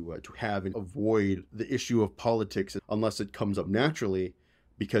to have and avoid the issue of politics unless it comes up naturally.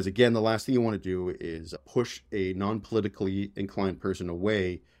 Because again, the last thing you want to do is push a non-politically inclined person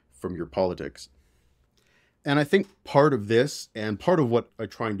away from your politics. And I think part of this, and part of what I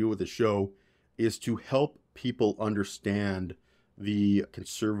try and do with the show, is to help people understand the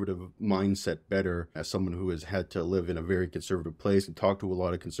conservative mindset better. As someone who has had to live in a very conservative place and talk to a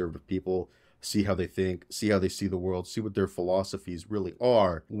lot of conservative people, see how they think, see how they see the world, see what their philosophies really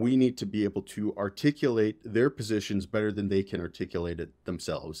are, we need to be able to articulate their positions better than they can articulate it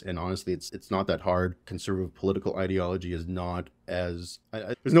themselves. And honestly, it's not that hard. Conservative political ideology is not as...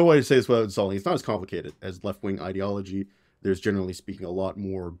 there's no way to say this without insulting. It's not as complicated as left-wing ideology. There's generally speaking a lot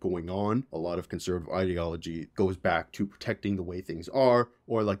more going on. A lot of conservative ideology goes back to protecting the way things are,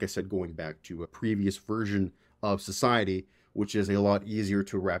 or like I said, going back to a previous version of society, which is a lot easier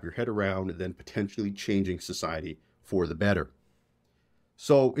to wrap your head around than potentially changing society for the better.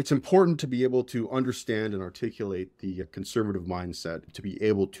 So it's important to be able to understand and articulate the conservative mindset to be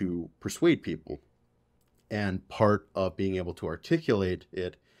able to persuade people. And part of being able to articulate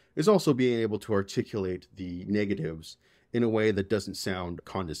it is also being able to articulate the negatives in a way that doesn't sound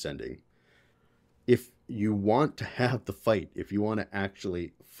condescending. If you want to have the fight, if you want to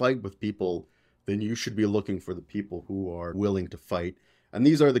actually fight with people, then you should be looking for the people who are willing to fight. And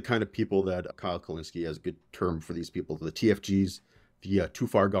these are the kind of people that Kyle Kulinski has a good term for these people, the TFGs, the too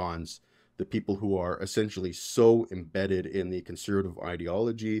far gones, the people who are essentially so embedded in the conservative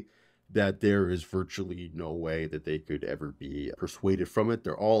ideology that there is virtually no way that they could ever be persuaded from it.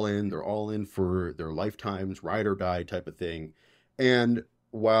 They're all in for their lifetimes, ride or die type of thing. And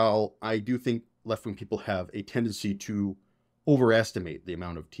while I do think left-wing people have a tendency to overestimate the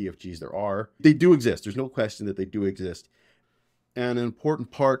amount of TFGs there are, they do exist. There's no question that they do exist. And an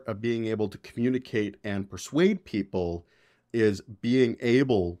important part of being able to communicate and persuade people is being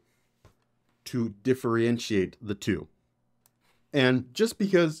able to differentiate the two. And just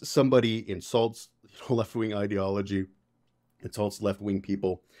because somebody insults left-wing ideology, insults left-wing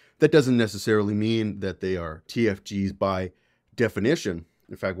people, that doesn't necessarily mean that they are TFGs by definition.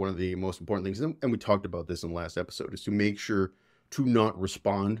 In fact, one of the most important things, and we talked about this in the last episode, is to make sure to not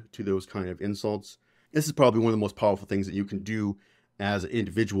respond to those kind of insults. This is probably one of the most powerful things that you can do as an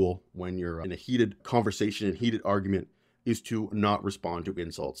individual when you're in a heated conversation and heated argument, is to not respond to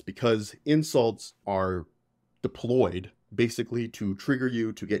insults, because insults are deployed basically to trigger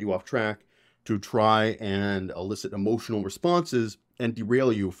you, to get you off track, to try and elicit emotional responses and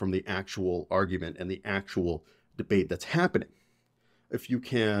derail you from the actual argument and the actual debate that's happening. If you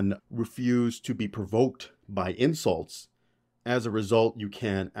can refuse to be provoked by insults, as a result, you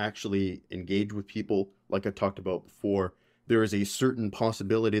can actually engage with people, like I talked about before. there is a certain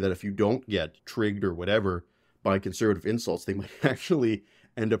possibility that if you don't get triggered or whatever by conservative insults, they might actually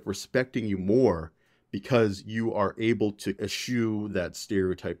end up respecting you more because you are able to eschew that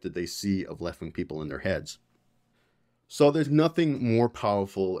stereotype that they see of left-wing people in their heads. So there's nothing more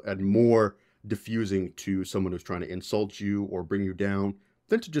powerful and more diffusing to someone who's trying to insult you or bring you down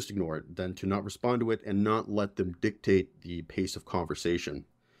than to just ignore it, than to not respond to it and not let them dictate the pace of conversation.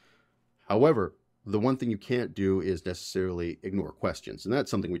 However, the one thing you can't do is necessarily ignore questions. And that's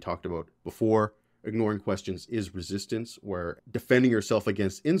something we talked about before. Ignoring questions is resistance, where defending yourself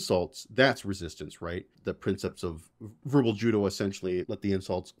against insults, that's resistance, right? The principles of verbal judo essentially let the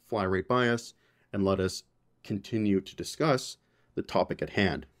insults fly right by us and let us continue to discuss the topic at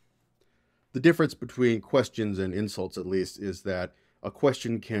hand. The difference between questions and insults, at least, is that a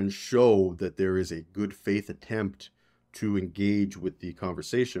question can show that there is a good faith attempt to engage with the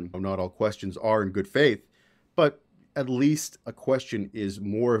conversation. Not all questions are in good faith, but at least a question is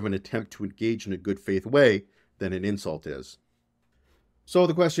more of an attempt to engage in a good faith way than an insult is. So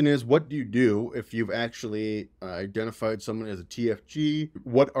the question is, what do you do if you've actually identified someone as a TFG?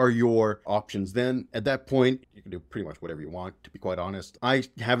 What are your options then? At that point, you can do pretty much whatever you want, to be quite honest. I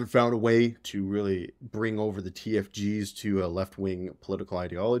haven't found a way to really bring over the TFGs to a left-wing political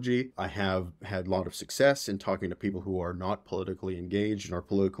ideology. I have had a lot of success in talking to people who are not politically engaged and are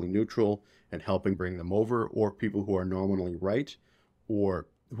politically neutral and helping bring them over, or people who are nominally right, or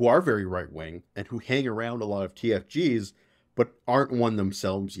who are very right-wing and who hang around a lot of TFGs but aren't one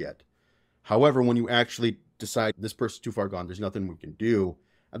themselves yet. However, when you actually decide this person's too far gone, there's nothing we can do,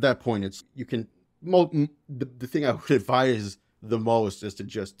 at that point, the thing I would advise the most is to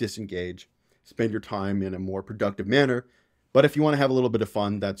just disengage, spend your time in a more productive manner. But if you want to have a little bit of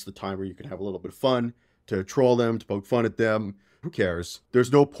fun, that's the time where you can have a little bit of fun, to troll them, to poke fun at them. Who cares?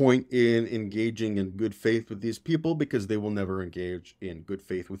 There's no point in engaging in good faith with these people because they will never engage in good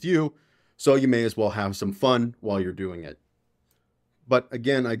faith with you. So you may as well have some fun while you're doing it. But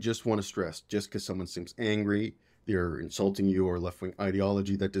again, I just want to stress, just because someone seems angry, they're insulting you or left-wing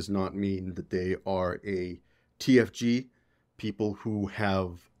ideology, that does not mean that they are a TFG. People who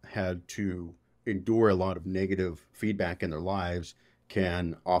have had to endure a lot of negative feedback in their lives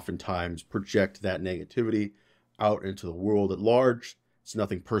can oftentimes project that negativity out into the world at large. It's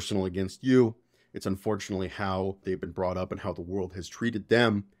nothing personal against you. It's unfortunately how they've been brought up and how the world has treated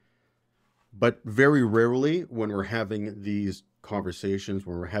them. But very rarely when we're having these conversations,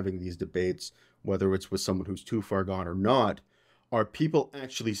 when we're having these debates, whether it's with someone who's too far gone or not, are people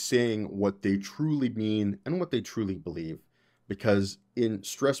actually saying what they truly mean and what they truly believe. Because in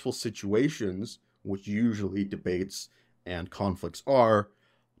stressful situations, which usually debates and conflicts are,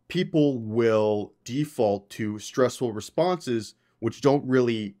 people will default to stressful responses which don't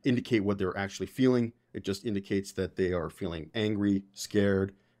really indicate what they're actually feeling. It just indicates that they are feeling angry,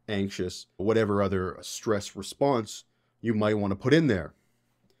 scared, anxious, whatever other stress response you might want to put in there.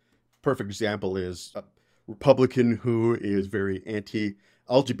 Perfect example is a Republican who is very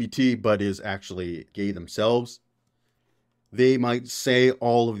anti-LGBT but is actually gay themselves. They might say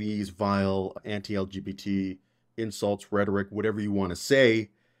all of these vile anti-LGBT insults, rhetoric, whatever you want to say,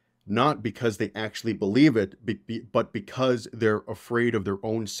 not because they actually believe it, but because they're afraid of their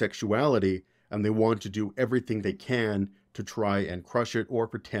own sexuality and they want to do everything they can to try and crush it or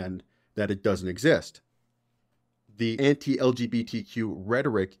pretend that it doesn't exist. The anti-LGBTQ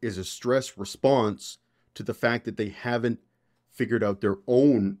rhetoric is a stress response to the fact that they haven't figured out their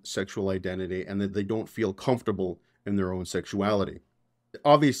own sexual identity and that they don't feel comfortable in their own sexuality.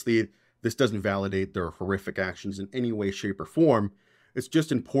 Obviously, this doesn't validate their horrific actions in any way, shape, or form. It's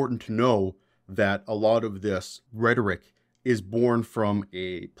just important to know that a lot of this rhetoric is born from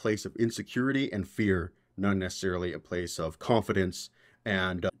a place of insecurity and fear, not necessarily a place of confidence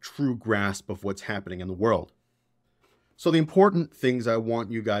and true grasp of what's happening in the world. So the important things I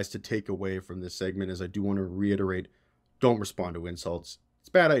want you guys to take away from this segment is I do want to reiterate, don't respond to insults. It's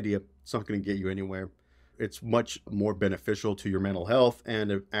a bad idea. It's not going to get you anywhere. It's much more beneficial to your mental health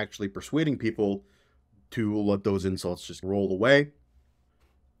and actually persuading people to let those insults just roll away.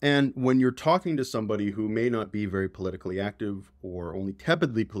 And when you're talking to somebody who may not be very politically active or only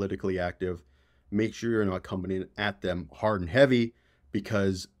tepidly politically active, make sure you're not coming in at them hard and heavy,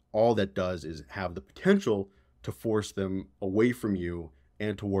 because all that does is have the potential to force them away from you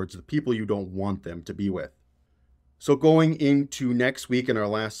and towards the people you don't want them to be with. So going into next week in our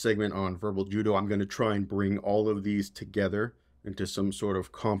last segment on verbal judo, I'm going to try and bring all of these together into some sort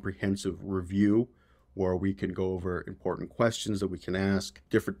of comprehensive review where we can go over important questions that we can ask,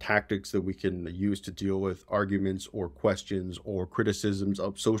 different tactics that we can use to deal with arguments or questions or criticisms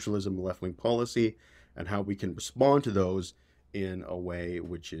of socialism and left-wing policy, and how we can respond to those in a way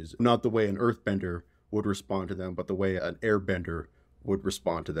which is not the way an earthbender would respond to them, but the way an airbender would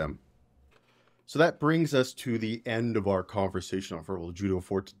respond to them. So that brings us to the end of our conversation on verbal judo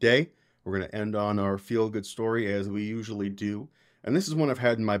for today. We're going to end on our feel-good story as we usually do. And this is one I've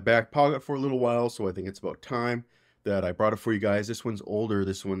had in my back pocket for a little while, so I think it's about time that I brought it for you guys. This one's older.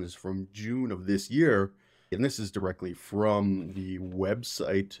 This one is from June of this year. And this is directly from the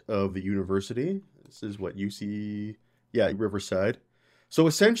website of the university. This is what UC, Riverside. So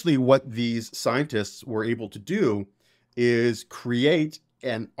essentially what these scientists were able to do is create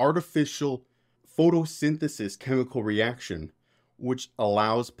an artificial photosynthesis chemical reaction, which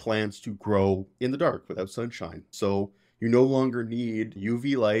allows plants to grow in the dark without sunshine. So you no longer need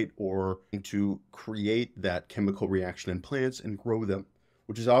UV light or to create that chemical reaction in plants and grow them,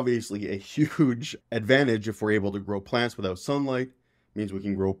 which is obviously a huge advantage if we're able to grow plants without sunlight. It means we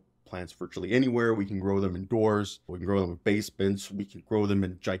can grow plants virtually anywhere. We can grow them indoors. We can grow them in basements. We can grow them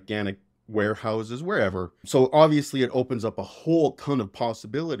in gigantic warehouses, wherever. So obviously it opens up a whole ton of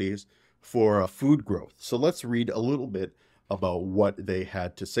possibilities for food growth. So let's read a little bit about what they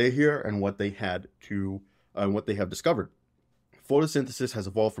had to say here and what they had to what they have discovered. Photosynthesis has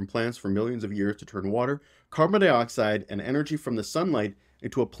evolved from plants for millions of years to turn water, carbon dioxide, and energy from the sunlight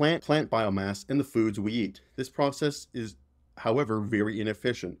into a plant biomass in the foods we eat. This process is, however, very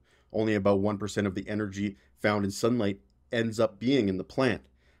inefficient. Only about 1% of the energy found in sunlight ends up being in the plant.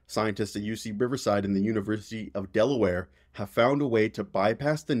 Scientists at UC Riverside and the University of Delaware have found a way to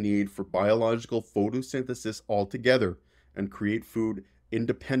bypass the need for biological photosynthesis altogether and create food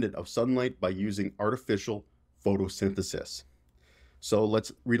independent of sunlight by using artificial photosynthesis. So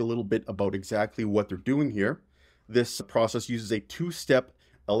let's read a little bit about exactly what they're doing here. This process uses a two-step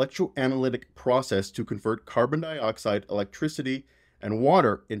electroanalytic process to convert carbon dioxide, electricity, and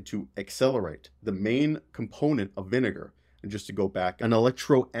water into accelerate, the main component of vinegar. And just to go back, an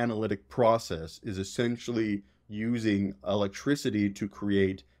electroanalytic process is essentially using electricity to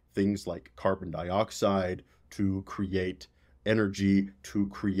create things like carbon dioxide, to create energy, to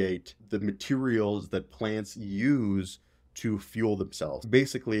create the materials that plants use to fuel themselves.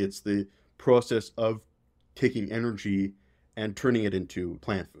 Basically, it's the process of taking energy and turning it into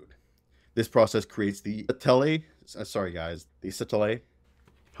plant food. This process creates the acetylate. Sorry guys, the acetylate.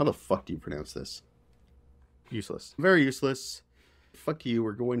 How the fuck do you pronounce this? Useless. Very useless. Fuck you,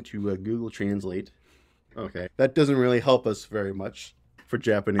 we're going to Google Translate. Okay, that doesn't really help us very much for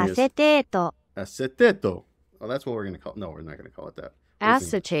Japanese. Acetate. Aceteto. Oh, that's what we're going to call it. No, we're not going to call it that.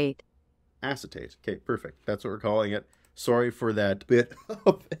 Acetate. Acetate. Okay, perfect. That's what we're calling it. Sorry for that bit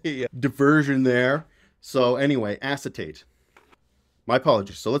of a diversion there. So anyway, acetate. My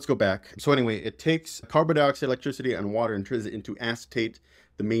apologies. So let's go back. So anyway, it takes carbon dioxide, electricity, and water and turns it into acetate,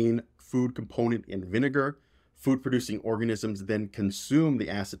 the main food component in vinegar. Food-producing organisms then consume the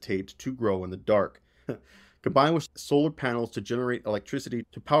acetate to grow in the dark. Combined with solar panels to generate electricity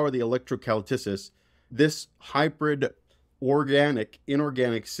to power the electrocatalysis, this hybrid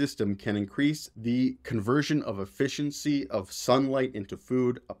organic-inorganic system can increase the conversion of efficiency of sunlight into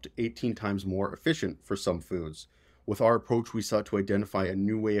food up to 18 times more efficient for some foods. With our approach, we sought to identify a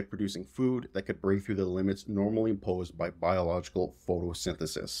new way of producing food that could break through the limits normally imposed by biological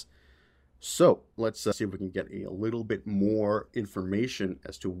photosynthesis. So let's see if we can get a little bit more information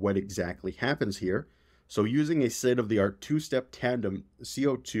as to what exactly happens here. So using a state-of-the-art two-step tandem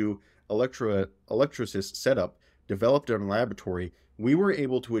CO2 electrolysis setup developed in a laboratory, we were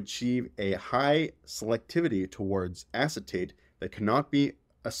able to achieve a high selectivity towards acetate that cannot be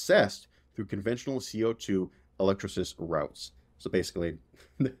assessed through conventional CO2 electrolysis routes. So basically,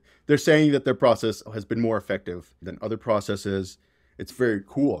 they're saying that their process has been more effective than other processes. It's very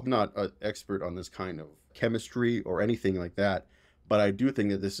cool. I'm not an expert on this kind of chemistry or anything like that, but I do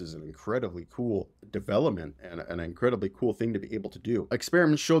think that this is an incredibly cool development and an incredibly cool thing to be able to do.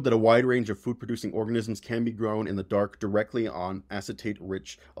 Experiments showed that a wide range of food-producing organisms can be grown in the dark directly on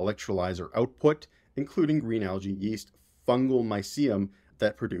acetate-rich electrolyzer output, including green algae, yeast, fungal mycelium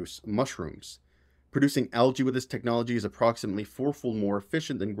that produce mushrooms. Producing algae with this technology is approximately 4-fold more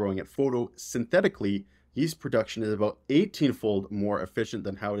efficient than growing it photosynthetically. Yeast production is about 18-fold more efficient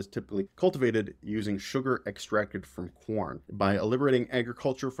than how it is typically cultivated using sugar extracted from corn. By liberating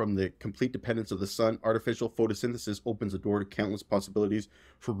agriculture from the complete dependence of the sun, artificial photosynthesis opens the door to countless possibilities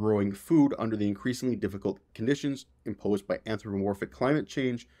for growing food under the increasingly difficult conditions imposed by anthropomorphic climate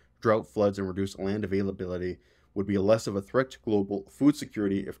change. Drought, floods, and reduced land availability would be less of a threat to global food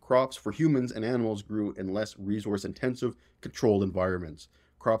security if crops for humans and animals grew in less resource-intensive, controlled environments.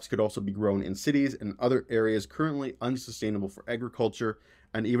 Crops could also be grown in cities and other areas currently unsustainable for agriculture,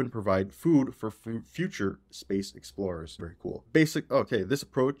 and even provide food for future space explorers. Very cool. This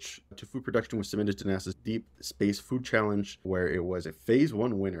approach to food production was submitted to NASA's Deep Space Food Challenge, where it was a Phase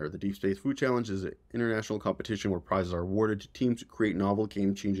 1 winner. The Deep Space Food Challenge is an international competition where prizes are awarded to teams who create novel,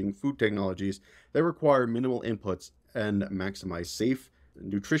 game-changing food technologies that require minimal inputs and maximize safe,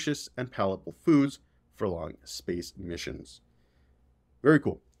 nutritious, and palatable foods for long space missions. Very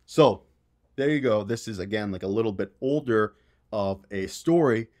cool. So, there you go. This is, again, like a little bit older of a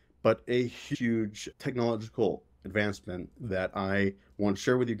story, but a huge technological advancement that I want to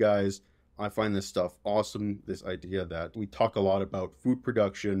share with you guys. I find this stuff awesome, this idea that we talk a lot about food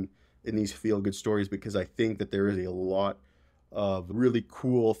production in these feel-good stories, because I think that there is a lot of really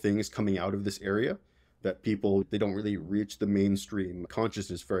cool things coming out of this area that they don't really reach the mainstream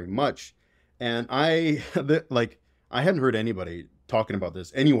consciousness very much. And I hadn't heard anybody talking about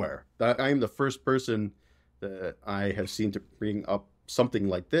this anywhere. I am the first person that I have seen to bring up something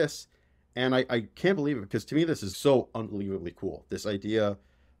like this. And I can't believe it, because to me, this is so unbelievably cool. This idea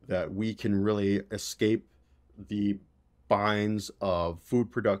that we can really escape the binds of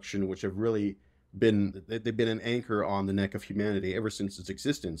food production, which have really they've been an anchor on the neck of humanity ever since its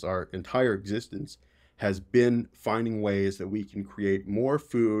existence. Our entire existence has been finding ways that we can create more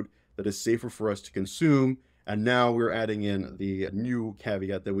food that is safer for us to consume. And now we're adding in the new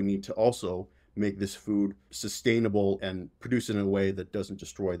caveat that we need to also make this food sustainable and produce it in a way that doesn't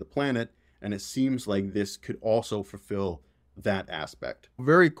destroy the planet. And it seems like this could also fulfill that aspect.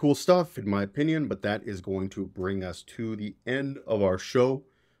 Very cool stuff, in my opinion, but that is going to bring us to the end of our show.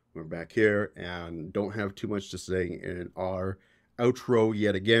 We're back here and don't have too much to say in our outro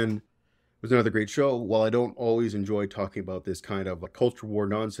yet again. It was another great show. While I don't always enjoy talking about this kind of culture war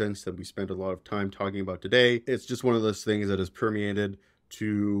nonsense that we spent a lot of time talking about today, it's just one of those things that has permeated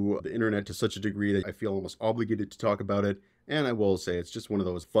to the internet to such a degree that I feel almost obligated to talk about it. And I will say it's just one of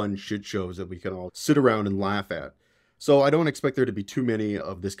those fun shit shows that we can all sit around and laugh at. So I don't expect there to be too many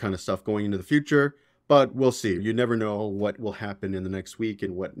of this kind of stuff going into the future, but we'll see. You never know what will happen in the next week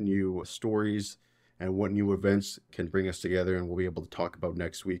and what new stories and what new events can bring us together and we'll be able to talk about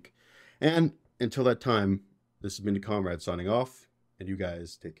next week. And until that time, this has been the Comrade signing off, and you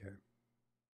guys take care.